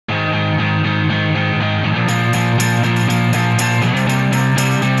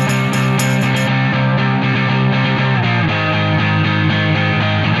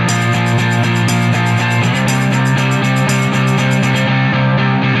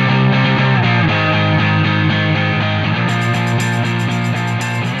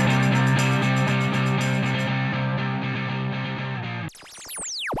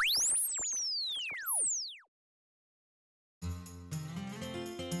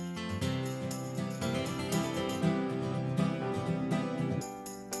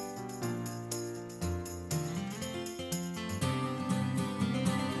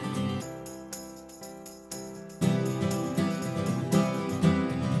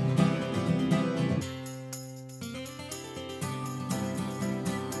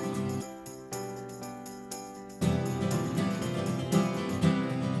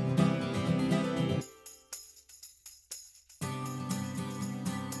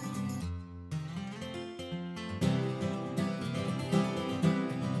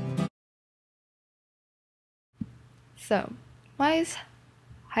So, why is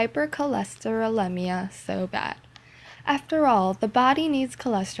hypercholesterolemia so bad? After all, the body needs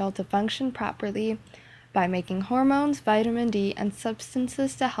cholesterol to function properly by making hormones, vitamin D, and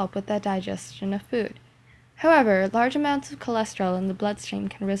substances to help with the digestion of food. However, large amounts of cholesterol in the bloodstream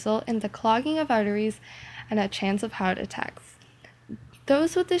can result in the clogging of arteries and a chance of heart attacks.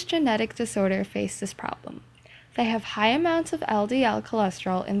 Those with this genetic disorder face this problem. They have high amounts of LDL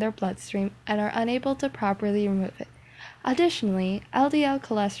cholesterol in their bloodstream and are unable to properly remove it. Additionally, LDL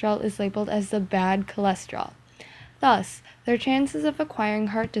cholesterol is labeled as the bad cholesterol. Thus, their chances of acquiring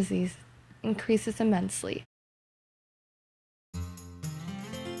heart disease increases immensely.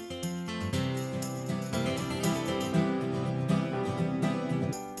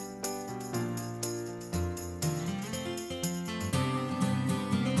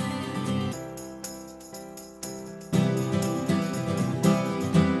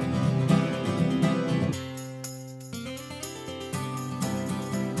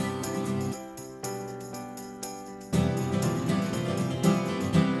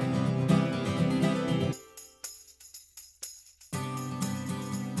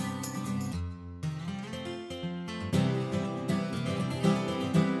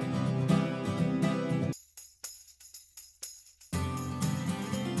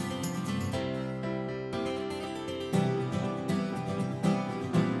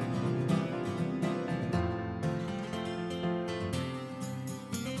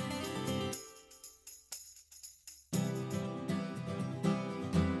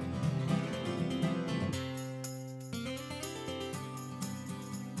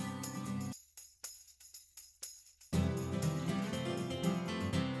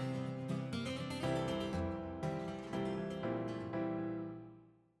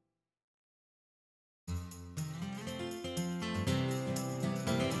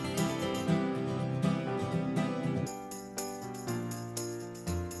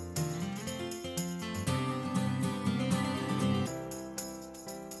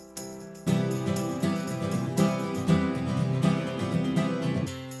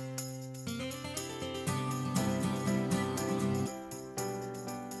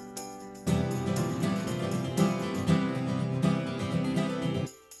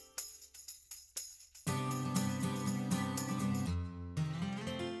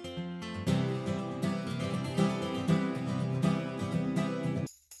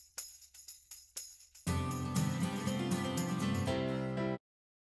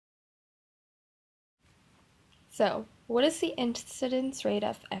 So, what is the incidence rate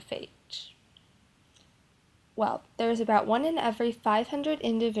of FH? Well, there is about 1 in every 500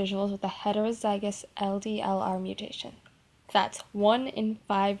 individuals with a heterozygous LDLR mutation. That's 1 in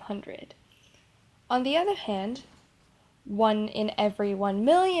 500. On the other hand, 1 in every 1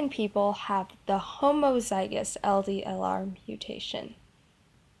 million people have the homozygous LDLR mutation.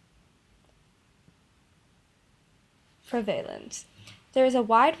 Prevalence. There is a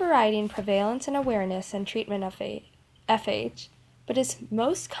wide variety in prevalence and awareness and treatment of FH, but is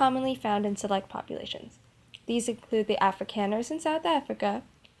most commonly found in select populations. These include the Afrikaners in South Africa,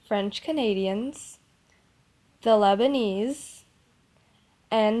 French Canadians, the Lebanese,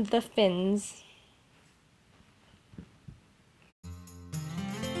 and the Finns.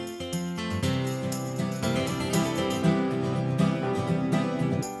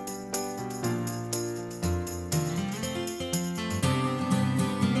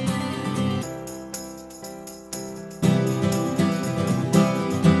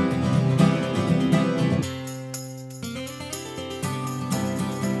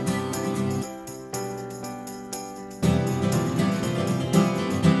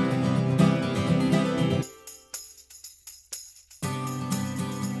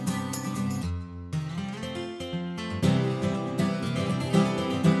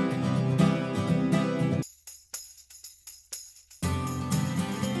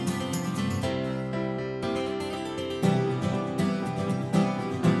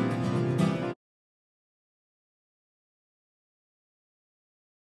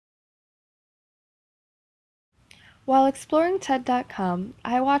 While exploring TED.com,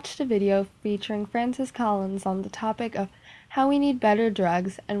 I watched a video featuring Francis Collins on the topic of how we need better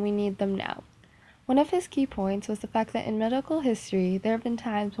drugs and we need them now. One of his key points was the fact that in medical history, there have been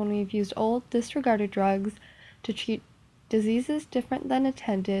times when we've used old, disregarded drugs to treat diseases different than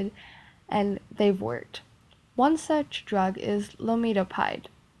intended, and they've worked. One such drug is lomidopide.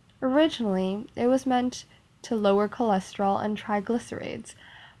 Originally, it was meant to lower cholesterol and triglycerides,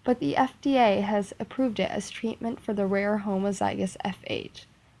 but the FDA has approved it as treatment for the rare homozygous FH.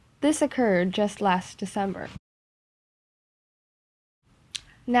 This occurred just last December.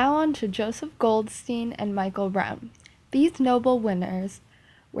 Now on to Joseph Goldstein and Michael Brown. These Nobel winners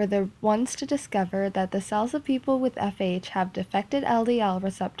were the ones to discover that the cells of people with FH have defected LDL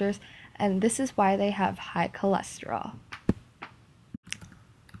receptors, and this is why they have high cholesterol.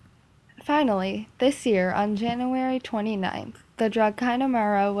 Finally, this year, on January 29th, the drug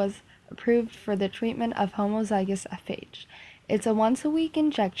Kinamara was approved for the treatment of homozygous FH. It's a once-a-week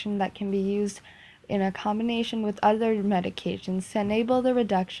injection that can be used in a combination with other medications to enable the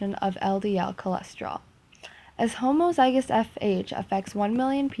reduction of LDL cholesterol. As homozygous FH affects 1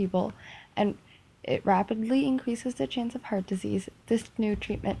 million people and it rapidly increases the chance of heart disease, this new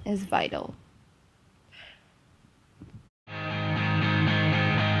treatment is vital.